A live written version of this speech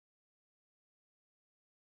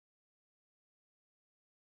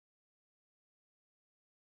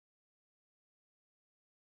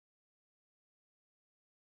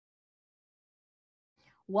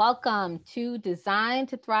Welcome to Design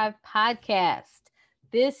to Thrive podcast.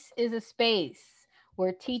 This is a space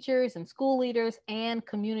where teachers and school leaders and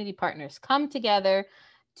community partners come together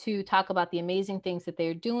to talk about the amazing things that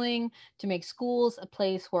they're doing to make schools a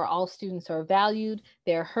place where all students are valued,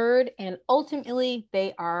 they're heard, and ultimately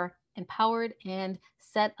they are empowered and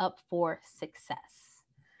set up for success.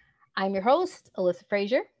 I'm your host, Alyssa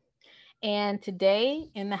Frazier, and today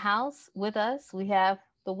in the house with us, we have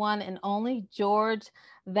the one and only George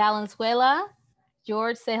Valenzuela.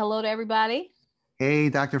 George, say hello to everybody. Hey,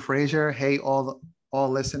 Dr. Frazier. Hey, all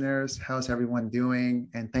listeners. How's everyone doing?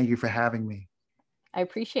 And thank you for having me. I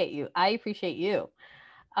appreciate you.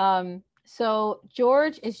 So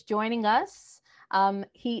George is joining us.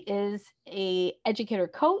 He is a educator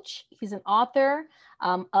coach. He's an author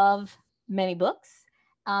of many books,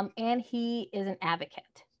 and he is an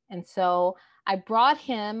advocate. And so I brought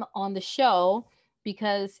him on the show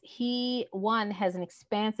because he, one, has an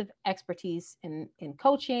expansive expertise in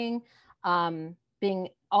coaching, being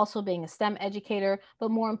a STEM educator,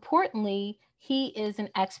 but more importantly, he is an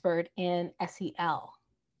expert in SEL.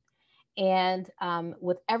 And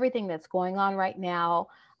with everything that's going on right now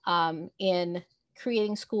in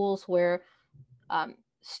creating schools where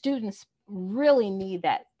students really need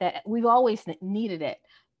that we've always needed it,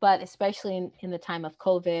 but especially in the time of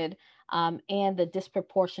COVID and the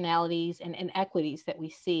disproportionalities and inequities that we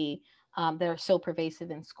see that are so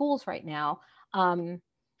pervasive in schools right now.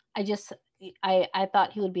 I just, I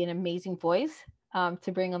thought he would be an amazing voice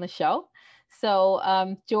to bring on the show.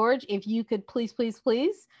 So George, if you could please if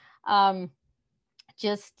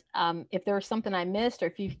there was something I missed, or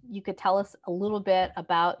if you could tell us a little bit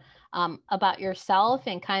about yourself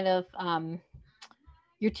and kind of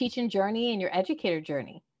your teaching journey and your educator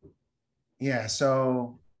journey. Yeah,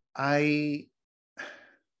 so it's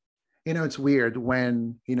weird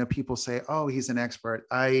when, people say, oh, he's an expert.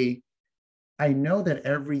 I know that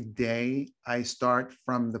every day I start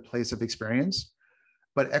from the place of experience,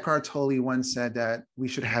 but Eckhart Tolle once said that we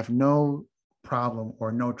should have no problem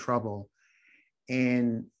or no trouble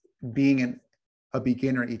in being a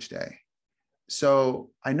beginner each day. So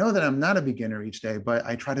I know that I'm not a beginner each day, but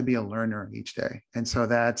I try to be a learner each day. And so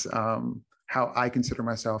that's how I consider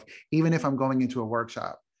myself. Even if I'm going into a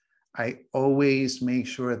workshop, I always make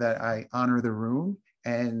sure that I honor the room.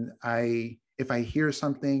 And if I hear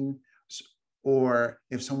something, or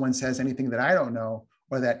if someone says anything that I don't know,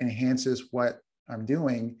 or that enhances what I'm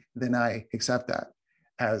doing, then I accept that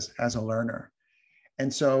as a learner.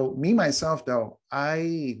 And so me, myself, though,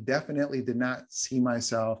 I definitely did not see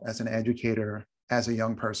myself as an educator as a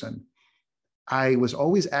young person. I was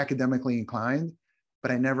always academically inclined, but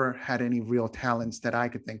I never had any real talents that I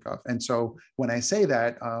could think of. And so when I say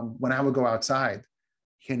that, when I would go outside,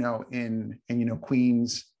 in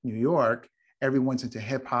Queens, New York, everyone's into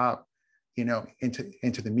hip hop,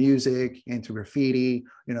 into the music, into graffiti,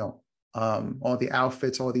 all the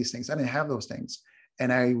outfits, all these things. I didn't have those things.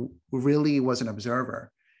 And I really was an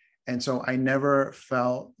observer. And so I never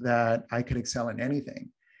felt that I could excel in anything.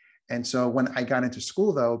 And so when I got into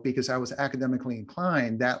school, though, because I was academically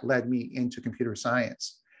inclined, that led me into computer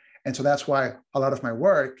science. And so that's why a lot of my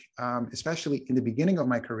work, especially in the beginning of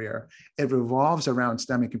my career, it revolves around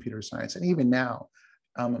STEM and computer science. And even now,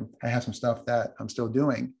 I have some stuff that I'm still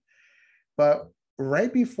doing. But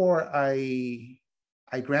right before I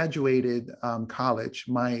graduated college,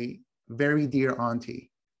 my very dear auntie,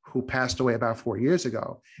 who passed away about 4 years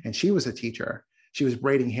ago, and she was a teacher. She was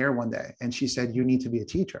braiding hair one day, and she said, "You need to be a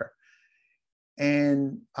teacher."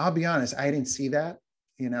 And I'll be honest, I didn't see that,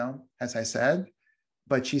 as I said,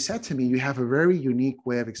 but she said to me, "You have a very unique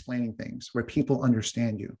way of explaining things where people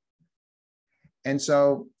understand you." And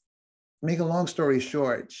so, make a long story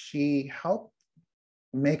short, she helped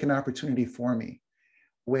make an opportunity for me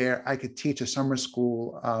where I could teach a summer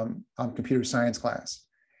school computer science class.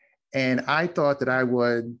 And I thought that I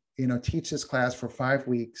would, teach this class for 5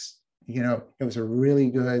 weeks. It was a really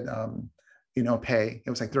good, pay. It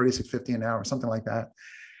was like $36.50 an hour, something like that.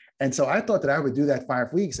 And so I thought that I would do that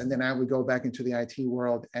 5 weeks, and then I would go back into the IT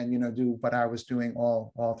world and, do what I was doing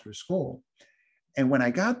all through school. And when I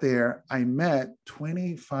got there, I met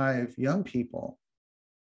 25 young people,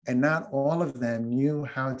 and not all of them knew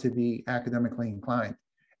how to be academically inclined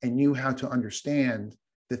and knew how to understand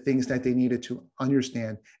the things that they needed to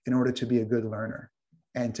understand in order to be a good learner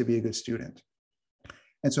and to be a good student.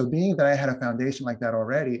 And so being that I had a foundation like that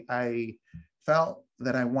already, I felt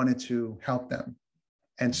that I wanted to help them.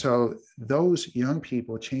 And so those young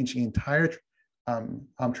people changed the entire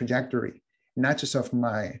trajectory, not just of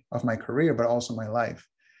my career, but also my life.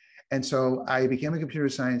 And so I became a computer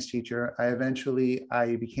science teacher.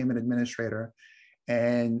 I became an administrator.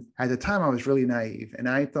 And at the time, I was really naive. And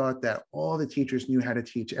I thought that all the teachers knew how to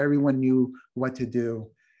teach, everyone knew what to do.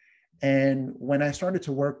 And when I started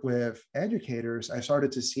to work with educators, I started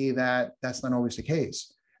to see that that's not always the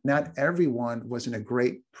case. Not everyone was in a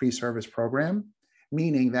great pre-service program,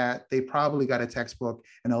 meaning that they probably got a textbook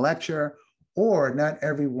and a lecture, or not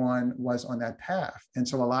everyone was on that path. And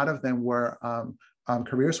so a lot of them were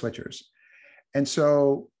career switchers. And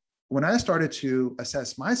so when I started to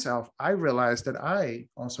assess myself, I realized that I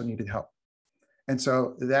also needed help. And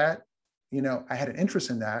so that, I had an interest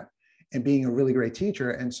in that and being a really great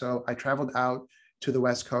teacher. And so I traveled out to the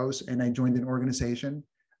West Coast and I joined an organization.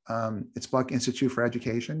 It's Buck Institute for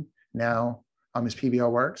Education. Now it's PBL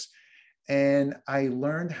Works. And I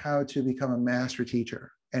learned how to become a master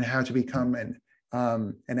teacher and how to become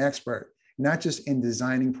an expert, not just in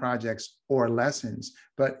designing projects or lessons,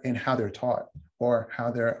 but in how they're taught or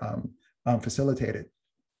how they're facilitated.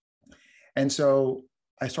 And so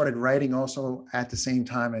I started writing also at the same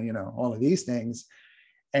time, and all of these things.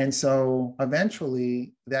 And so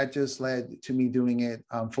eventually that just led to me doing it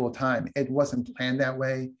full time. It wasn't planned that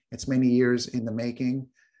way. It's many years in the making.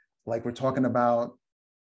 Like we're talking about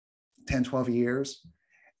 10, 12 years.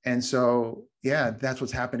 And so, yeah, that's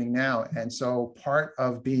what's happening now. And so part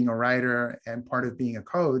of being a writer and part of being a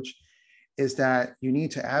coach is that you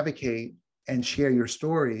need to advocate and share your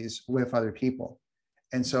stories with other people.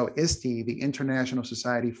 And so ISTE, the International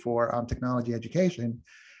Society for Technology Education,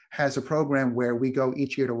 has a program where we go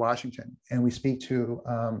each year to Washington and we speak to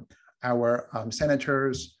our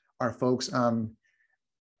senators, our folks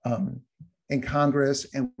in Congress,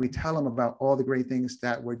 and we tell them about all the great things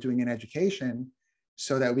that we're doing in education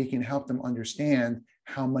so that we can help them understand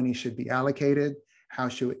how money should be allocated, how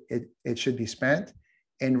it should be spent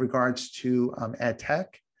in regards to ed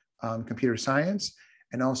tech, computer science,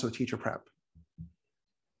 and also teacher prep.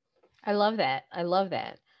 I love that. I love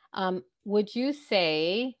that. Would you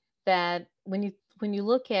say that when you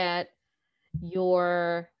look at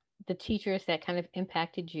the teachers that kind of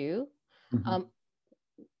impacted you, mm-hmm.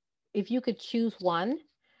 If you could choose one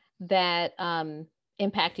that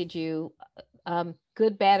impacted you,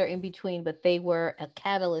 good, bad, or in between, but they were a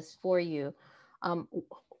catalyst for you,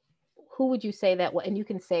 who would you say that? And you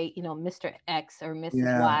can say, Mr. X or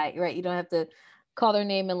Mrs. Y, right? You don't have to call their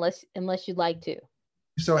name unless you'd like to.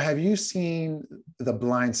 So have you seen The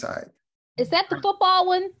Blind Side? Is that the football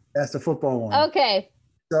one? That's the football one. Okay.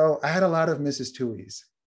 So I had a lot of Mrs. Tuohy's.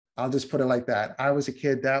 I'll just put it like that. I was a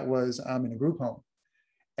kid that was in a group home.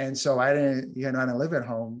 And so I didn't live at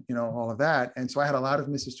home, all of that. And so I had a lot of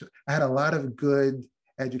I had a lot of good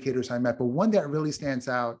educators I met, but one that really stands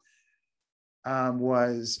out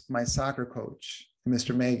was my soccer coach,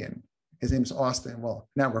 Mr. Megan. His name's Austin. Well,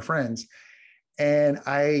 now we're friends. And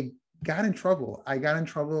I got in trouble.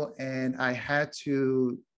 And I had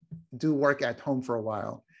to do work at home for a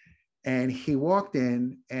while. And he walked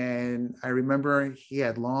in and I remember he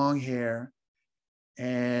had long hair.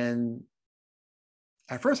 And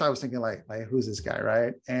at first I was thinking like who's this guy,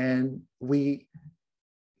 right? And we,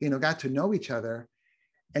 got to know each other.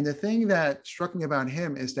 And the thing that struck me about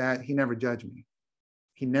him is that he never judged me.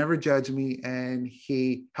 He never judged me, and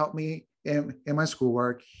he helped me in my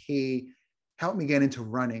schoolwork. He helped me get into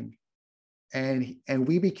running. And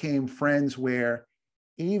we became friends where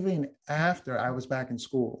even after I was back in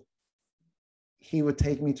school, he would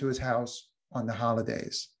take me to his house on the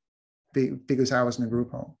holidays because I was in a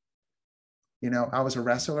group home. I was a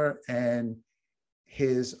wrestler, and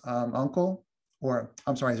his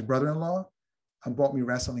his brother-in-law bought me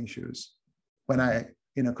wrestling shoes when I,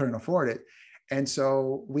 couldn't afford it. And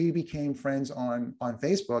so we became friends on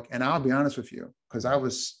Facebook. And I'll be honest with you, because I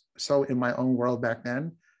was so in my own world back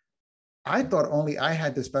then, I thought only I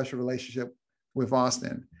had this special relationship with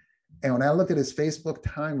Austin. And when I look at his Facebook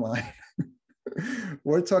timeline,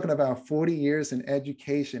 we're talking about 40 years in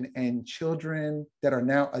education and children that are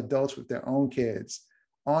now adults with their own kids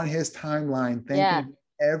on his timeline, thanking me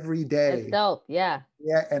every day. That's dope. Yeah.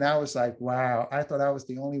 Yeah. And I was like, wow, I thought I was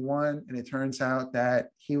the only one. And it turns out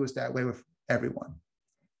that he was that way with everyone.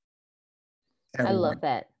 I love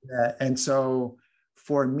that. Yeah. And so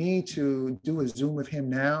for me to do a Zoom with him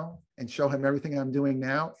now and show him everything I'm doing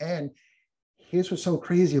now, and here's what's so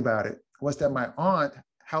crazy about it, was that my aunt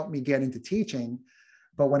helped me get into teaching.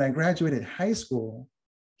 But when I graduated high school,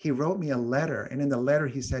 he wrote me a letter. And in the letter,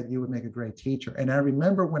 he said, you would make a great teacher. And I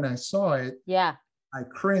remember when I saw it, I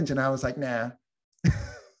cringed and I was like, nah.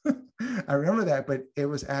 I remember that, but it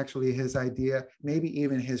was actually his idea, maybe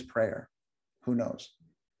even his prayer. Who knows?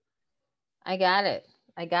 I got it.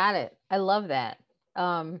 I love that.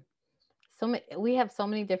 We have so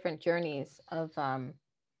many different journeys of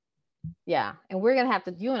Yeah. And we're going to have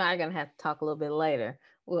to, you and I are going to have to talk a little bit later.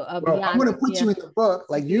 Well, Well, I'm beyond, going to put yeah. you in the book.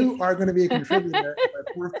 Like you are going to be a contributor in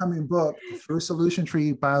my forthcoming book through Solution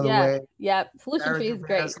Tree, by the Yeah. way. Yeah. Solution Sarah Tree is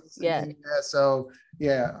great. Gervais Yeah. listening. Yeah. So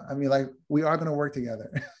yeah, I mean, like we are going to work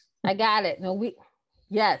together. I got it. No,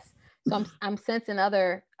 yes. So I'm sensing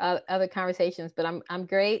other conversations, but I'm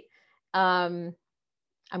great. Um,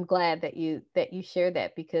 I'm glad that you shared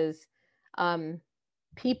that, because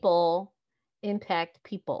people impact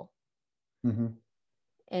people, Mm-hmm.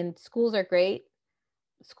 and schools are great.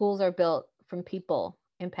 Schools are built from people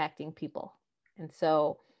impacting people, and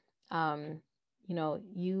so um,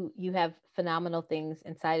 you have phenomenal things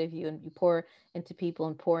inside of you, and you pour into people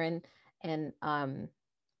and pour in, and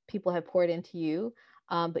people have poured into you,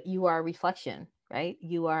 but you are a reflection, right?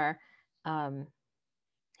 You are um,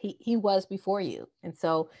 he was before you, and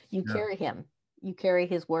so you Yeah. carry him. You carry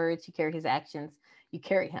his words, you carry his actions, you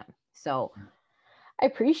carry him. So I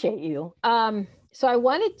appreciate you. So I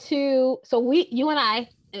wanted to, so you and I,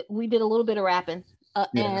 we did a little bit of rapping,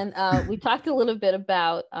 Yeah. and we talked a little bit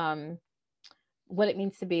about what it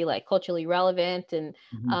means to be like culturally relevant. And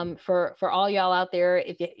Mm-hmm. for all y'all out there,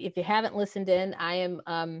 if you haven't listened in, I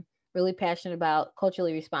am really passionate about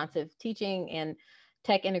culturally responsive teaching and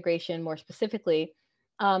tech integration more specifically.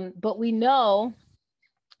 But we know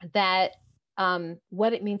that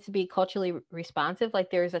what it means to be culturally responsive,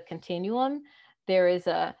 like there is a continuum, there is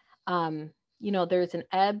a there's an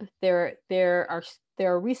ebb, there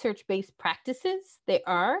are research based practices, they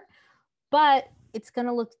are, but it's going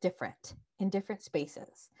to look different in different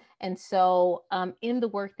spaces. And so in the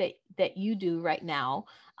work that you do right now,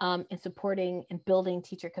 in supporting and building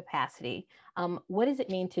teacher capacity, what does it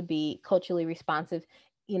mean to be culturally responsive,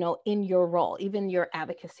 in your role, even your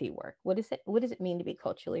advocacy work? What does it mean to be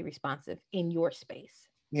culturally responsive in your space?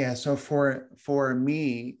 Yeah. So for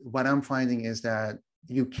me, what I'm finding is that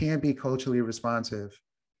you can't be culturally responsive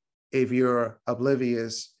if you're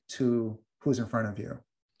oblivious to who's in front of you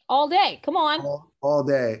All day, come on. all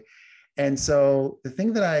day. And so the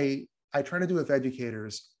thing that I try to do with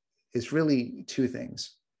educators is really two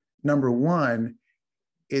things. Number one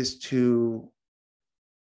is to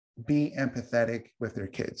be empathetic with their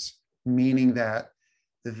kids, meaning that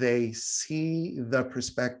they see the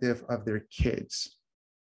perspective of their kids.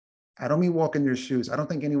 I don't mean walk in their shoes. I don't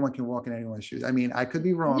think anyone can walk in anyone's shoes. I mean, I could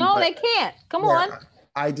be wrong, No, but they can't. Come yeah, on.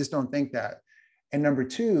 I just don't think that. And number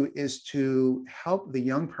two is to help the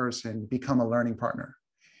young person become a learning partner.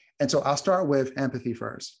 And so I'll start with empathy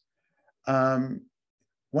first. Um,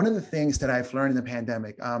 One of the things that I've learned in the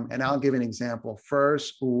pandemic, and I'll give an example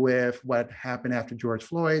first with what happened after George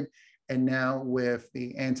Floyd, and now with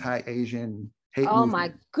the anti-Asian hate Oh my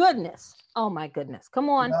movement. goodness. Oh my goodness. Come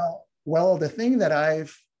on. Well, the thing that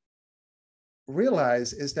I've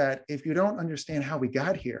realized is that if you don't understand how we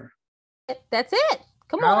got here, That's it.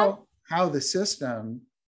 Come on. how the system,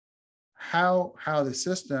 how the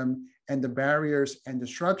system and the barriers and the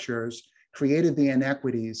structures created the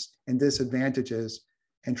inequities and disadvantages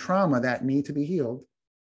and trauma that need to be healed.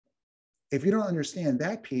 If you don't understand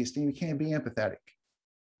that piece, then you can't be empathetic.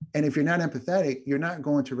 And if you're not empathetic, you're not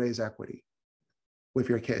going to raise equity with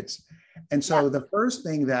your kids. And so the first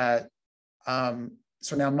thing that,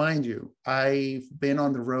 so now mind you, I've been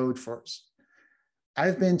on the road first.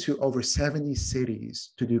 I've been to over 70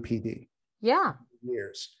 cities to do PD. Yeah.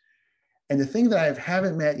 Years. And the thing that I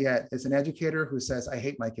haven't met yet is an educator who says, I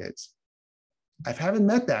hate my kids. I haven't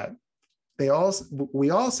met that. We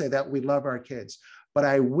all say that we love our kids. But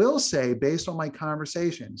I will say, based on my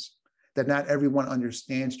conversations, that not everyone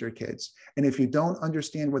understands their kids. And if you don't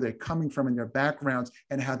understand where they're coming from and their backgrounds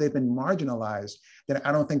and how they've been marginalized, then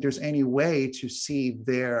I don't think there's any way to see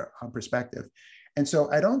their perspective. And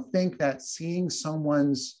so I don't think that seeing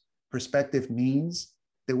someone's perspective means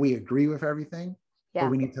that we agree with everything, but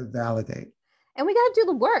we need to validate. And we got to do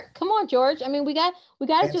the work. Come on, George. I mean, we got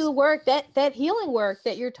to do the work, that healing work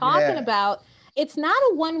that you're talking about. It's not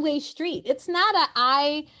a one-way street. It's not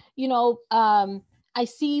I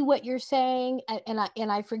see what you're saying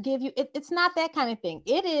and I forgive you. It's not that kind of thing.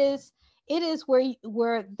 It is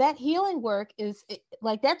where that healing work is,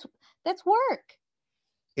 like that's work.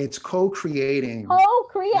 It's co-creating.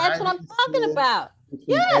 That's what I'm talking about.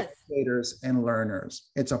 Between educators and learners.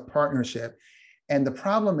 It's a partnership. And the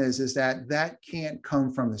problem is that can't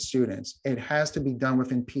come from the students. It has to be done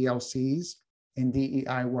within PLCs and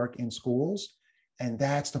DEI work in schools. And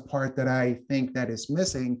that's the part that I think that is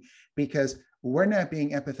missing, because we're not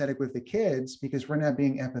being empathetic with the kids because we're not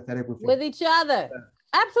being empathetic with each other.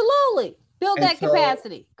 Absolutely. Build that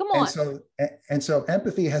capacity. Come on. And so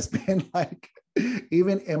empathy has been like,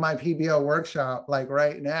 even in my PBL workshop, like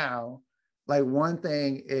right now, Like one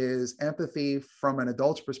thing is empathy from an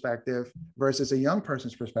adult's perspective versus a young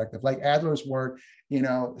person's perspective. Like Adler's work,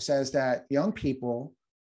 says that young people,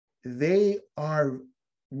 they are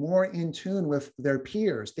more in tune with their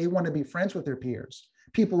peers. They want to be friends with their peers.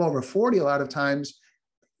 People over 40, a lot of times,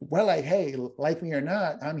 we're like, hey, like me or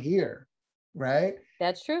not, I'm here, right?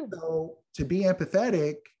 That's true. So to be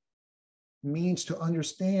empathetic means to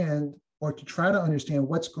understand or to try to understand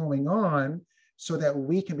what's going on so that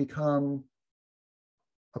we can become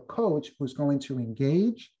a coach who's going to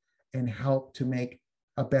engage and help to make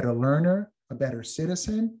a better learner, a better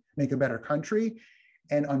citizen, make a better country.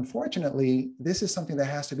 And unfortunately, this is something that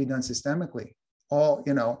has to be done systemically, all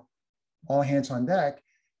hands on deck.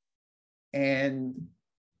 And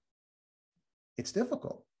it's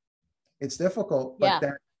difficult. It's difficult, but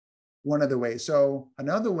that's one of the ways. So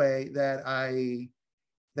another way that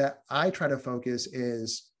I try to focus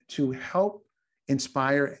is to help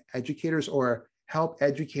inspire educators or help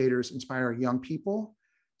educators inspire young people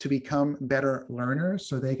to become better learners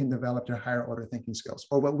so they can develop their higher order thinking skills,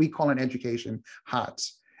 or what we call in education,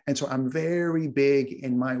 HOTS. And so I'm very big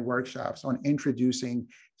in my workshops on introducing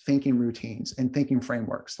thinking routines and thinking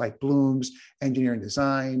frameworks like Bloom's engineering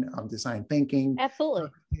design, design thinking, absolutely,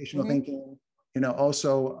 computational thinking,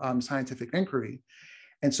 also scientific inquiry.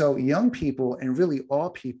 And so young people, and really all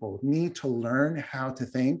people, need to learn how to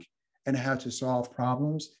think and how to solve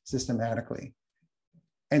problems systematically.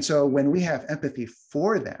 And so when we have empathy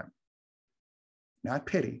for them, not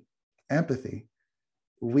pity, empathy,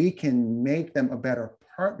 we can make them a better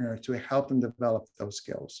partner to help them develop those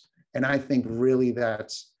skills. And I think really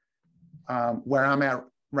that's where I'm at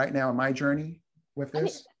right now in my journey with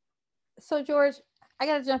this. So George, I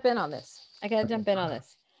got to jump in on this. Go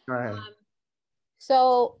ahead.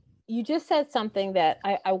 So you just said something that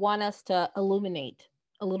I want us to illuminate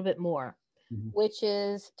a little bit more, which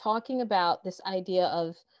is talking about this idea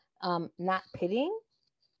of not pitying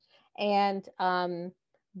and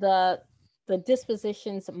the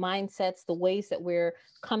dispositions, mindsets, the ways that we're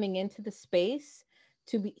coming into the space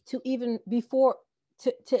to be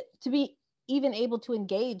even able to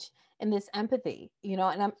engage in this empathy,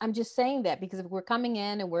 and I'm just saying that because if we're coming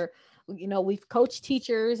in and we've coached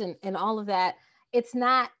teachers and all of that, it's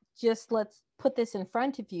not just let's put this in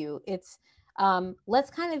front of you. It's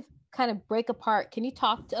let's kind of break apart. Can you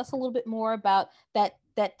talk to us a little bit more about that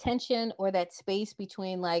tension or that space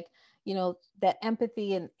between that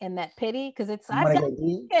empathy and that pity? Because it's I've got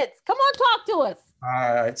kids. Come on, talk to us.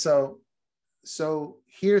 All right. So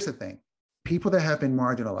here's the thing. People that have been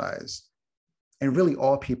marginalized, and really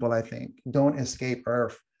all people, I think, don't escape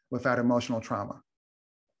Earth without emotional trauma.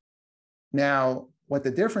 Now, what the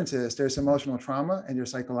difference is, there's emotional trauma and there's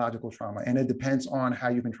psychological trauma, and it depends on how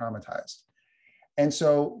you've been traumatized. And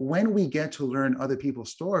so when we get to learn other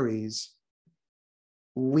people's stories,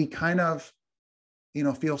 we kind of,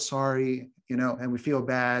 feel sorry, and we feel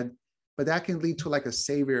bad, but that can lead to like a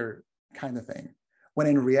savior kind of thing. When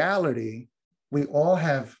in reality, we all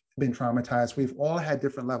have been traumatized. We've all had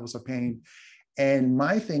different levels of pain. And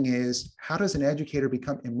my thing is, how does an educator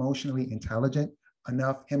become emotionally intelligent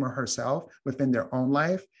enough, him or herself, within their own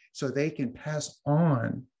life, so they can pass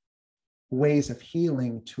on ways of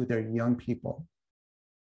healing to their young people?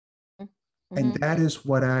 And that is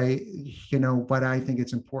what I think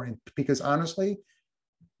it's important, because honestly,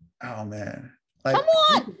 oh man, like, come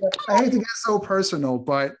on. I hate to get so personal,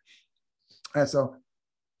 but so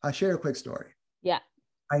I'll share a quick story. Yeah.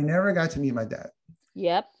 I never got to meet my dad.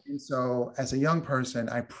 Yep. And so as a young person,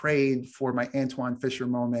 I prayed for my Antoine Fisher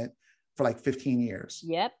moment for like 15 years.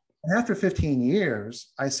 Yep. And after 15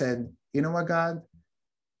 years, I said, you know what, God,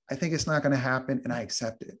 I think it's not going to happen, and I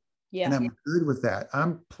accept it. Yeah. And I'm good with that.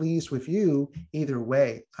 I'm pleased with you either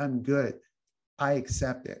way. I'm good. I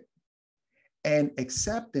accept it. And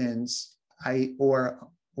acceptance,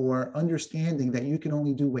 or understanding that you can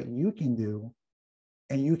only do what you can do,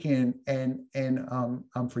 and you can,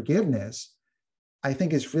 and forgiveness, I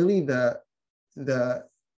think is really the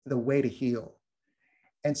way to heal.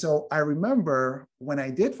 And so I remember when I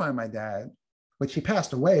did find my dad, which he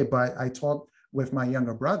passed away, but I talked with my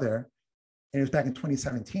younger brother, and it was back in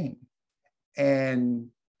 2017. And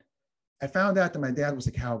I found out that my dad was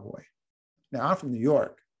a cowboy. Now I'm from New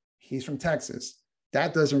York. He's from Texas.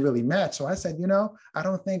 That doesn't really match. So I said, I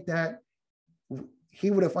don't think that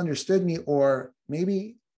he would have understood me, or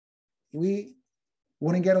maybe we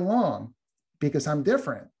wouldn't get along because I'm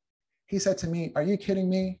different. He said to me, are you kidding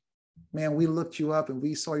me? Man, we looked you up and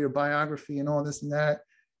we saw your biography and all this and that.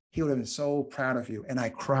 He would have been so proud of you. And I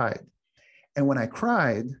cried. And when I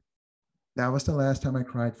cried, that was the last time I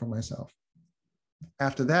cried for myself.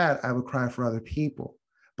 After that, I would cry for other people.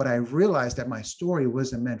 but I realized that my story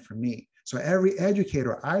wasn't meant for me. So every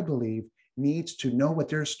educator, I believe, needs to know what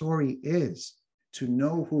their story is, to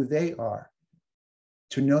know who they are,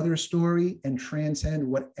 to know their story and transcend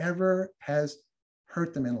whatever has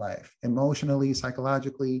hurt them in life, emotionally,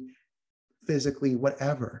 psychologically, physically,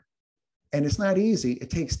 whatever. And it's not easy. It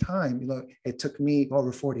takes time. You know, it took me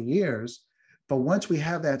over 40 years. But once we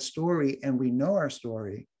have that story and we know our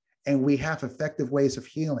story and we have effective ways of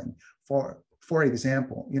healing, for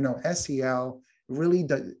example, you know, SEL really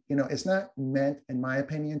does, you know, it's not meant, in my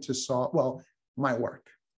opinion, to solve, well, my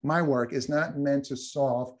work is not meant to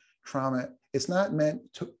solve trauma. It's not meant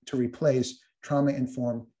to replace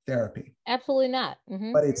trauma-informed therapy. Absolutely not.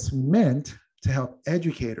 Mm-hmm. But it's meant to help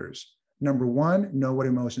educators, number one, know what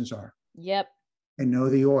emotions are. Yep. And know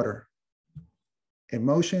the order: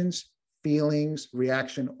 emotions, feelings,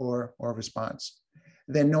 reaction, or response.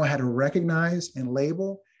 Then know how to recognize and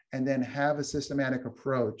label, and then have a systematic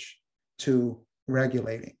approach to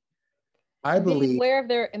regulating. I believe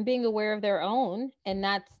being aware of their own, and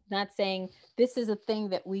not saying this is a thing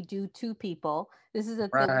that we do to people. This is a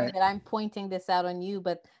thing that I'm pointing this out on you,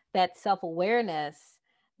 but that self-awareness,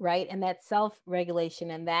 right? And that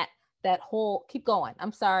self-regulation, and that whole, keep going.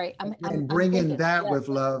 I'm sorry. I'm bringing that with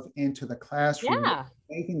love into the classroom, yeah,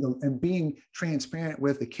 and being transparent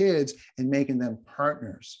with the kids and making them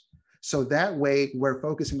partners. So that way we're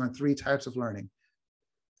focusing on 3 types of learning: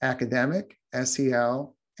 academic,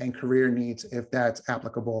 SEL, and career needs, if that's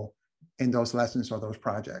applicable in those lessons or those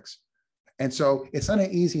projects. And so it's not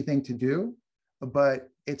an easy thing to do, but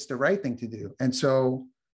it's the right thing to do. And so,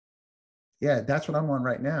 yeah, that's what I'm on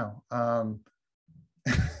right now.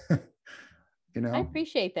 You know, I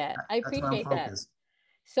appreciate that. I appreciate that.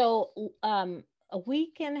 So a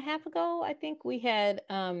week and a half ago, I think we had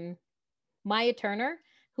Maya Turner,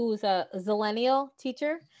 who's a Zillennial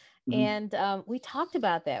teacher. Mm-hmm. And we talked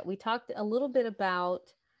about that. We talked a little bit about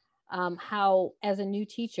how, as a new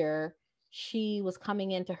teacher, she was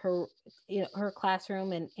coming into her, her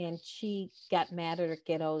classroom, and she got mad at her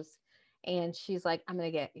kiddos, and she's like, "I'm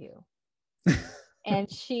gonna get you."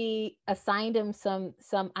 And she assigned him some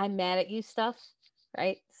 "I'm mad at you" stuff,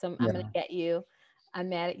 right? Some "I'm gonna get you," "I'm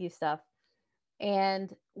mad at you" stuff.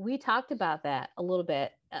 And we talked about that a little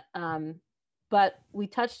bit. But we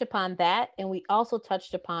touched upon that, and we also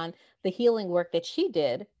touched upon the healing work that she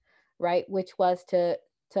did, right? Which was to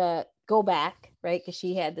go back, right? Because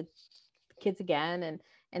she had the kids again,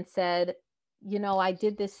 and said, I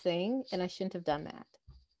did this thing and I shouldn't have done that.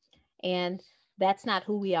 And that's not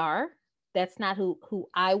who we are. That's not who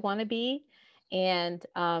I want to be. And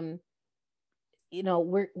we're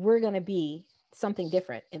going to be something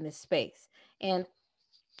different in this space. And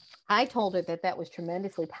I told her that was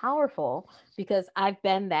tremendously powerful, because I've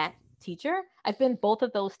been that teacher. I've been both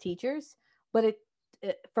of those teachers, but it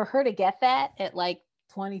for her to get that at like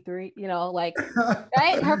 23, right?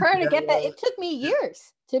 For her to get that, it took me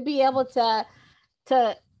years to be able to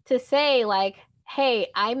say, like, hey,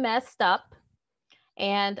 I messed up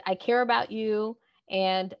and I care about you,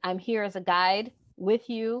 and I'm here as a guide with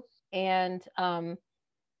you. And, and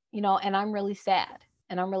I'm really sad.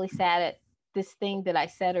 And I'm really sad at this thing that I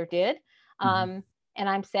said or did. And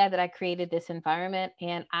I'm sad that I created this environment,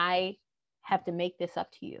 and I have to make this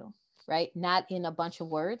up to you, right? Not in a bunch of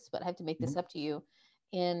words, but I have to make this up to you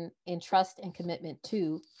in trust and commitment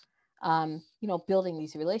to, building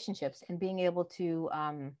these relationships and being able to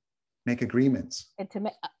make agreements. And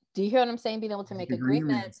do you hear what I'm saying? Being able to make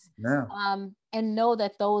agreements. Yeah. And know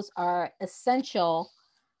that those are essential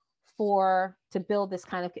to build this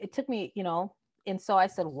kind of. It took me, and so I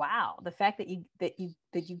said, wow, the fact that you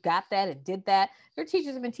got that and did that. Your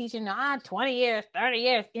teachers have been teaching 20 years, 30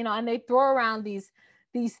 years, and they throw around these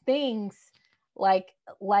things like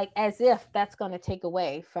as if that's going to take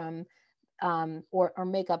away from or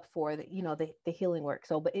make up for the healing work.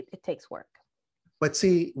 So, but it takes work. But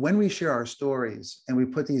see, when we share our stories and we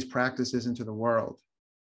put these practices into the world,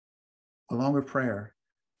 along with prayer,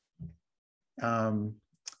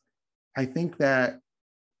 I think that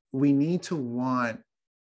we need to want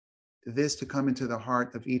this to come into the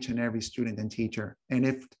heart of each and every student and teacher, and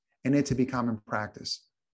it to be common practice.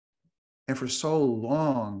 And for so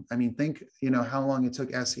long, I mean, think, how long it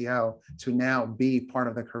took SEL to now be part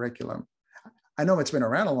of the curriculum. I know it's been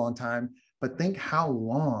around a long time, but think how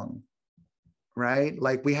long, right?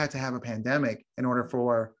 Like, we had to have a pandemic in order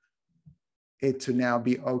for it to now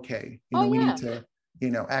be okay. We need to,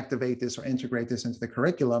 activate this or integrate this into the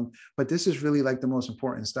curriculum, but this is really like the most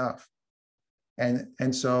important stuff.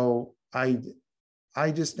 And so I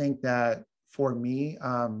just think that for me,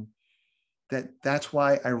 that's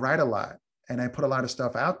why I write a lot and I put a lot of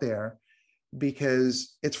stuff out there,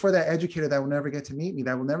 because it's for that educator that will never get to meet me,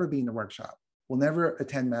 that will never be in the workshop, will never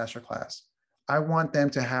attend masterclass. I want them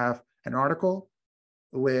to have an article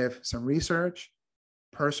with some research,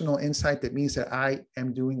 personal insight that means that I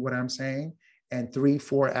am doing what I'm saying, and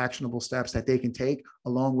 3-4 actionable steps that they can take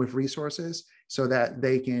along with resources so that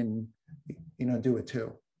they can, do it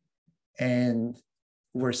too. And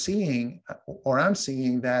we're seeing, or I'm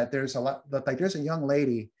seeing, that there's a lot, like there's a young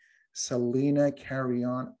lady, Selena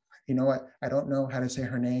Carrion. You know what? I don't know how to say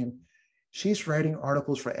her name. She's writing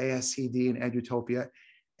articles for ASCD and Edutopia,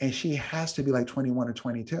 and she has to be like 21 or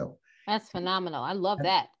 22. That's phenomenal. I love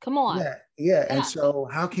that. Come on. Yeah. Yeah. And so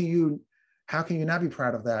how can you not be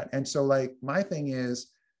proud of that? And so, like, my thing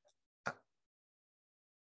is,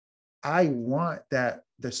 I want that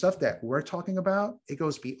the stuff that we're talking about, it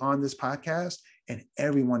goes beyond this podcast, and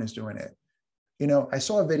everyone is doing it. I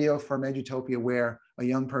saw a video from Edutopia where a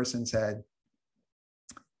young person said,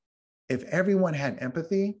 if everyone had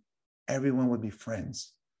empathy, everyone would be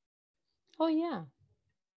friends. Oh, yeah.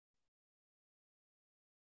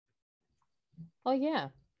 Oh, yeah.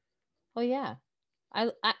 Oh, yeah.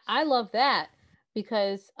 I love that,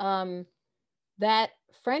 because that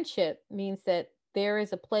friendship means that there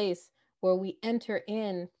is a place where we enter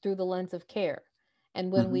in through the lens of care.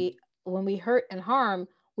 And when we hurt and harm,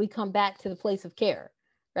 we come back to the place of care,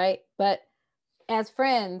 right? But as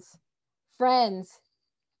friends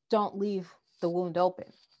don't leave the wound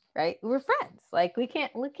open, right? We're friends. Like we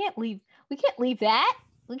can't leave that.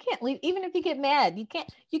 We can't leave, even if you get mad. You can't,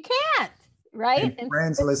 right? And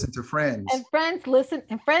friends listen to friends. And friends listen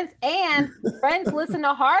to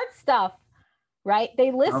hard stuff, right?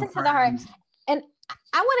 They listen to the hard. And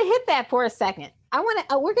I want to hit that for a second.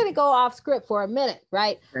 We're going to go off script for a minute,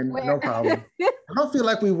 right? And no problem. I don't feel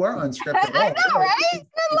like we were on script at all. I know, right? You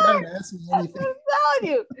didn't ask me anything. I'm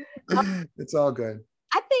telling you. It's all good.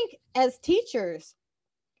 I think as teachers.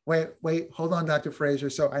 Wait, hold on, Dr. Fraser.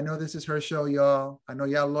 So I know this is her show, y'all. I know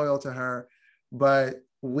y'all loyal to her, but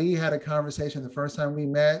we had a conversation the first time we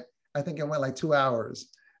met. I think it went like 2 hours.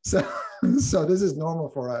 So this is normal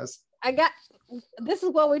for us. This is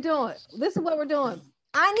what we're doing.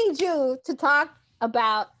 I need you to talk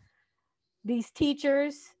about these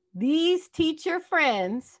teachers, these teacher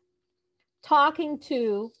friends, talking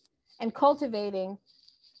to and cultivating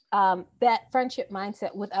that friendship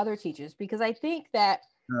mindset with other teachers, because I think that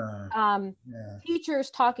teachers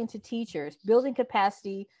talking to teachers, building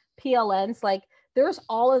capacity, PLNs, like there's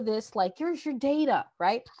all of this, like here's your data,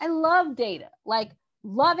 right? I love data, like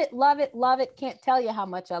love it. Can't tell you how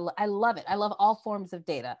much I love it. I love all forms of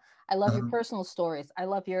data. I love your personal stories. I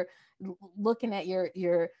love your looking at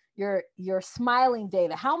your smiling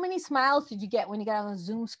data. How many smiles did you get when you got on the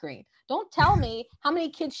Zoom screen? Don't tell me how many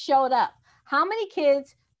kids showed up. How many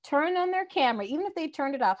kids turned on their camera, even if they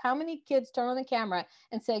turned it off? How many kids turned on the camera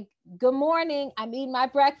and said, "Good morning, I'm eating my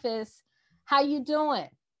breakfast. How you doing?"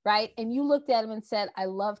 Right? And you looked at them and said, "I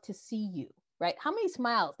love to see you." Right? How many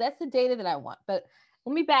smiles? That's the data that I want. But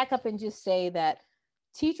let me back up and just say that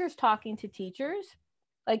teachers talking to teachers,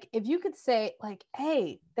 like if you could say, like,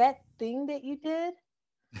 "Hey, that thing that you did,"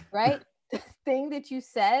 right? The thing that you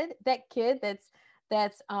said, that kid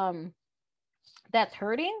that's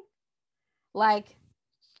hurting, like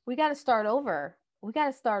we got to start over. We got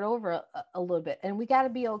to start over a little bit, and we got to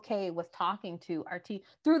be okay with talking to our team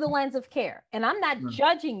through the lens of care. And I'm not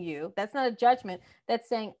judging you. That's not a judgment. That's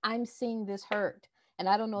saying I'm seeing this hurt, and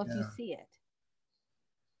I don't know if you see it.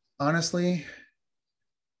 Honestly,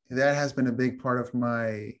 that has been a big part of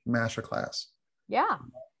my masterclass. Yeah.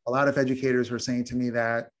 A lot of educators were saying to me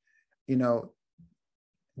that,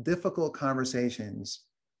 difficult conversations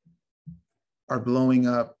are blowing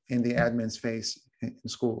up in the admin's face in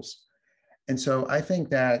schools. And so I think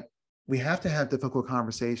that we have to have difficult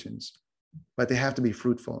conversations, but they have to be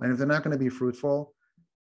fruitful. And if they're not going to be fruitful,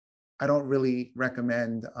 I don't really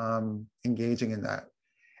recommend engaging in that.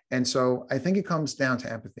 And so I think it comes down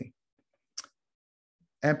to empathy.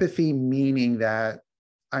 Empathy meaning that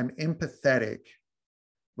I'm empathetic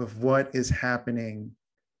with what is happening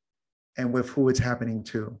and with who it's happening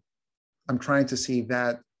to. I'm trying to see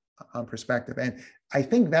that perspective. And I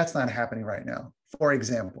think that's not happening right now. For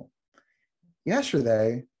example,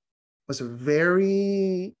 yesterday was a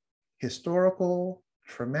very historical,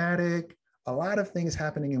 traumatic, a lot of things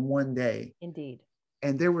happening in one day. Indeed.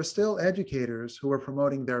 And there were still educators who were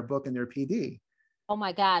promoting their book and their PD. Oh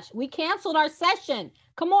my gosh, we canceled our session.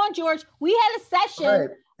 Come on, George. We had a session. Right.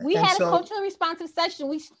 We had a culturally responsive session.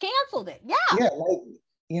 We canceled it. Yeah. Yeah.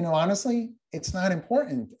 Like, honestly, it's not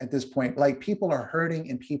important at this point. Like people are hurting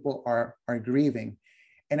and people are grieving.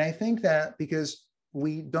 And I think that because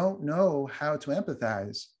we don't know how to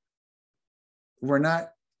empathize, we're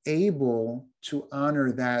not able to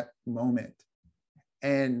honor that moment.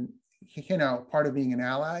 And, part of being an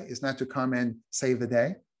ally is not to come and save the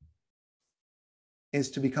day,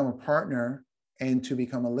 is to become a partner and to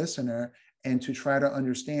become a listener and to try to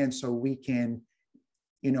understand so we can,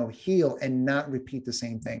 heal and not repeat the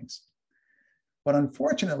same things. But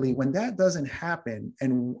unfortunately, when that doesn't happen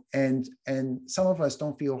and some of us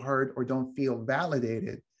don't feel heard or don't feel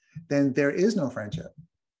validated, then there is no friendship.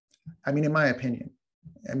 I mean, in my opinion,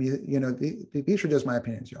 these are just my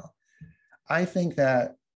opinions, y'all. I think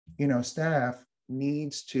that, staff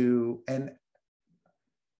needs to, and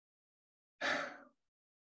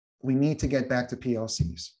we need to get back to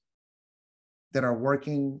PLCs that are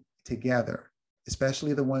working together,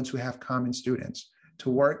 especially the ones who have common students,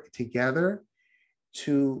 to work together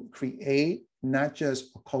to create not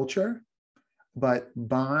just a culture, but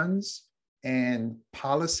bonds and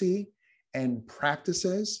policy and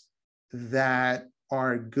practices that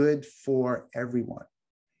are good for everyone.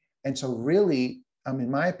 And so really,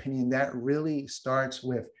 in my opinion, that really starts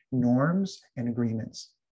with norms and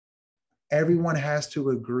agreements. Everyone has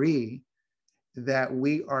to agree that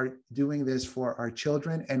we are doing this for our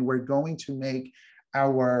children, and we're going to make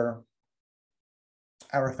our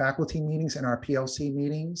faculty meetings and our PLC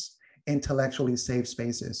meetings intellectually safe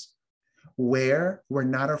spaces where we're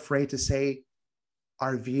not afraid to say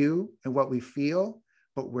our view and what we feel,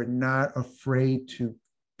 but we're not afraid to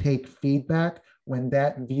take feedback when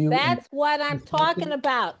that view. That's what I'm talking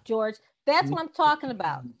about, George. That's what I'm talking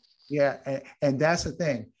about. Yeah, and that's the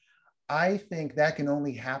thing. I think that can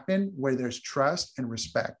only happen where there's trust and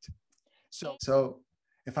respect. So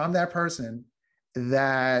if I'm that person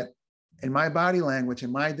that in my body language,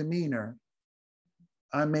 in my demeanor,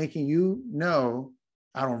 I'm making you know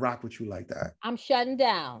I don't rock with you like that. I'm shutting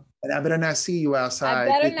down. And I better not see you outside.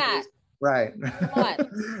 I better not. Right.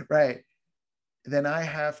 Right. Then I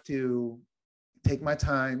have to take my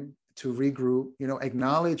time to regroup,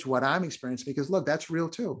 acknowledge what I'm experiencing, because look, that's real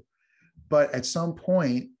too. But at some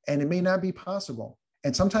point, and it may not be possible.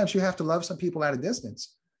 And sometimes you have to love some people at a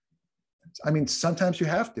distance. I mean, sometimes you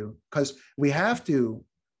have to, because we have to,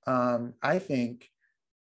 I think,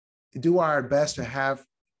 do our best to have,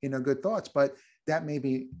 good thoughts, but that may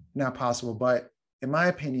be not possible. But in my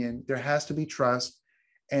opinion, there has to be trust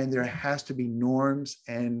and there has to be norms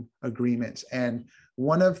and agreements. And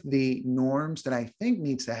one of the norms that I think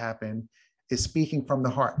needs to happen is speaking from the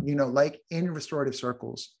heart, like in restorative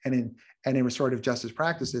circles and in restorative justice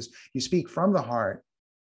practices, you speak from the heart,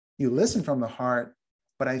 you listen from the heart.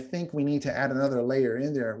 But I think we need to add another layer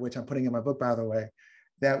in there, which I'm putting in my book, by the way,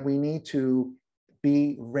 that we need to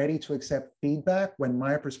be ready to accept feedback when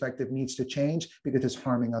my perspective needs to change because it's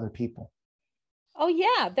harming other people. Oh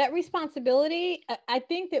yeah, that responsibility. I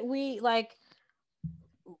think that we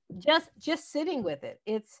just sitting with it.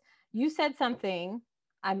 It's, you said something,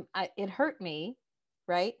 it hurt me,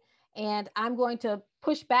 right? And I'm going to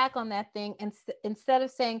push back on that thing, and instead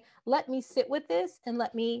of saying, let me sit with this and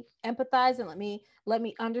let me empathize and let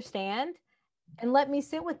me understand and let me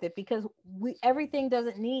sit with it, because we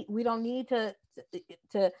don't need to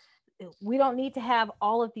have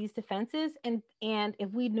all of these defenses. And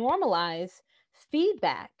if we normalize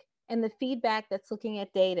feedback, and the feedback that's looking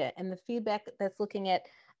at data, and the feedback that's looking at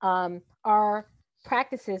our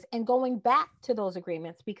practices, and going back to those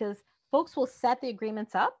agreements, because folks will set the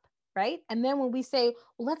agreements up, right? And then when we say,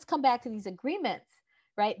 well, let's come back to these agreements,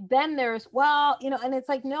 right? Then there's, and it's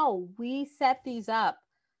like, no, we set these up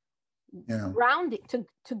grounding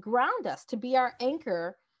to ground us, to be our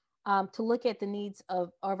anchor, to look at the needs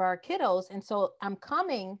of our kiddos. And so I'm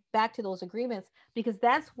coming back to those agreements, because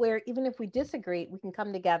that's where, even if we disagree, we can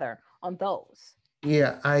come together on those.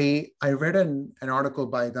 Yeah, I read an article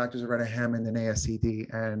by Dr. Zaretta Hammond in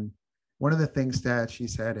ASCD, and one of the things that she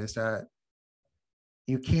said is that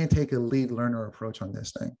you can't take a lead learner approach on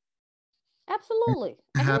this thing. Absolutely.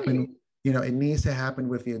 It needs to happen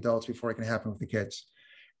with the adults before it can happen with the kids.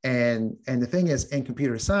 And the thing is, in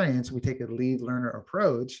computer science, we take a lead learner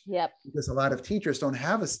approach. Yep. Because a lot of teachers don't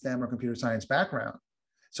have a STEM or computer science background.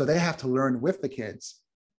 So they have to learn with the kids.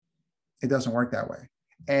 It doesn't work that way.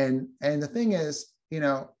 And the thing is,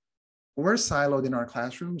 we're siloed in our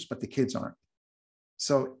classrooms, but the kids aren't.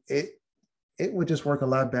 So it would just work a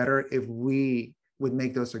lot better if we would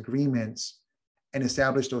make those agreements and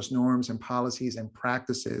establish those norms and policies and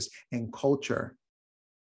practices and culture,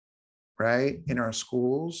 right, in our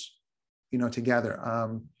schools, together.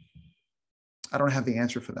 I don't have the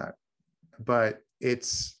answer for that, but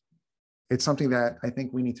it's something that I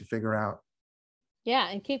think we need to figure out. Yeah,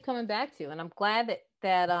 and keep coming back to. And I'm glad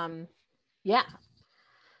that yeah.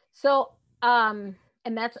 So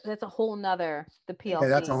And that's a whole nother, the Yeah,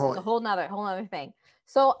 that's PLC, it's a whole nother thing.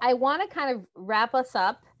 So I want to kind of wrap us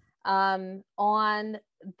up on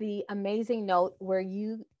the amazing note where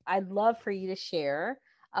I'd love for you to share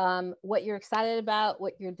what you're excited about,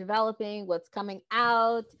 what you're developing, what's coming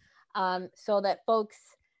out, so that folks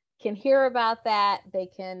can hear about that. They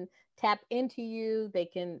can tap into you. They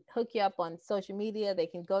can hook you up on social media. They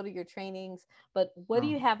can go to your trainings. But what do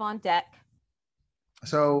you have on deck?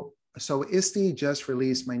 So ISTE just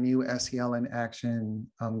released my new SEL in Action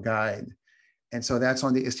guide. And so that's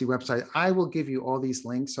on the ISTE website. I will give you all these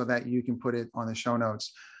links so that you can put it on the show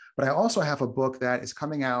notes. But I also have a book that is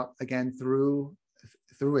coming out again through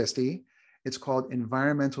ISTE. It's called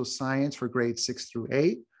Environmental Science for Grades 6 through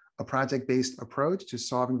 8, a project-based approach to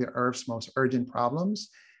solving the Earth's most urgent problems.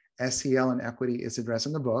 SEL and equity is addressed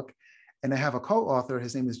in the book. And I have a co-author,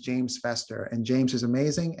 his name is James Fester, and James is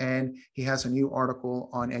amazing. And he has a new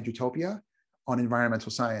article on Edutopia on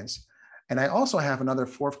environmental science. And I also have another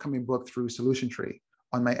forthcoming book through Solution Tree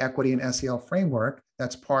on my equity and SEL framework.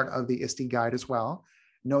 That's part of the ISTE guide as well.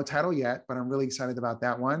 No title yet, but I'm really excited about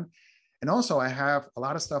that one. And also I have a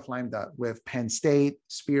lot of stuff lined up with Penn State,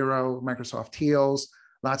 Spiro, Microsoft Teals,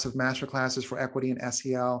 lots of masterclasses for equity and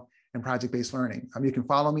SEL and project-based learning. You can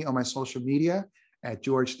follow me on my social media at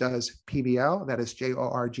George Does PBL, that is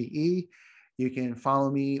JORGE. You can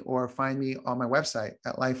follow me or find me on my website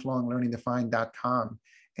at lifelonglearningdefined.com.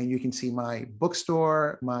 And you can see my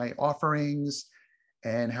bookstore, my offerings,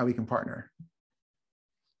 and how we can partner.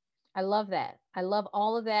 I love that. I love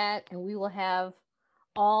all of that. And we will have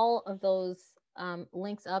all of those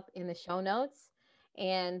links up in the show notes.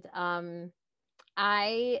 And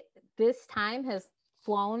this time has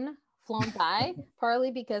flown by,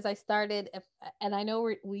 partly because I started, and I know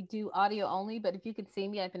we do audio only, but if you could see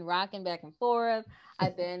me, I've been rocking back and forth.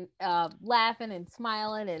 I've been laughing and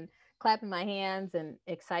smiling and clapping my hands and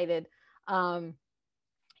excited. And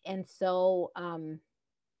so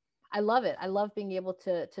I love it. I love being able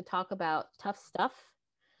to talk about tough stuff.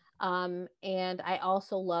 And I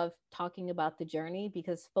also love talking about the journey,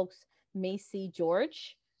 because folks may see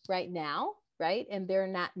George right now, right? And they're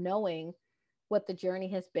not knowing what the journey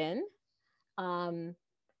has been. And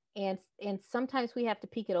sometimes we have to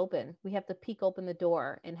peek it open. We have to peek open the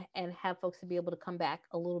door and have folks to be able to come back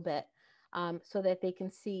a little bit, so that they can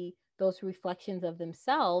see those reflections of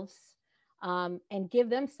themselves, and give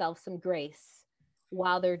themselves some grace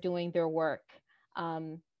while they're doing their work.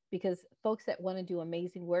 Because folks that want to do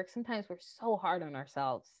amazing work, sometimes we're so hard on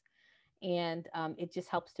ourselves, and it just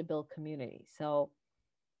helps to build community. So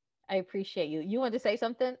I appreciate you. You want to say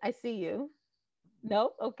something? I see you.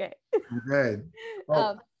 No? Okay. Good.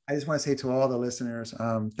 Well, I just want to say to all the listeners,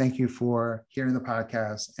 thank you for hearing the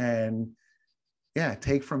podcast. And yeah,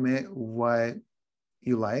 take from it what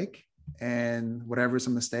you like, and whatever's a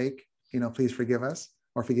mistake, please forgive us,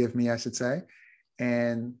 or forgive me, I should say.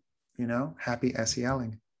 And, happy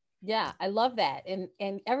SELing. Yeah, I love that.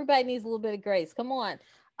 And everybody needs a little bit of grace. Come on.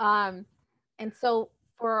 And so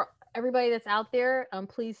for everybody that's out there,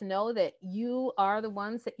 please know that you are the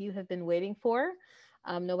ones that you have been waiting for.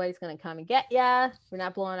 Nobody's going to come and get ya. We're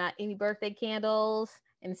not blowing out any birthday candles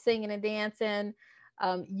and singing and dancing.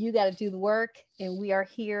 You got to do the work, and we are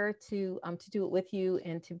here to do it with you,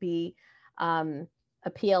 and to be a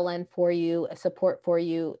PLN for you, a support for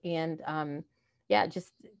you, and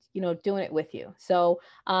just doing it with you. So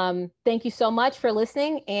thank you so much for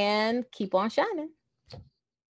listening, and keep on shining.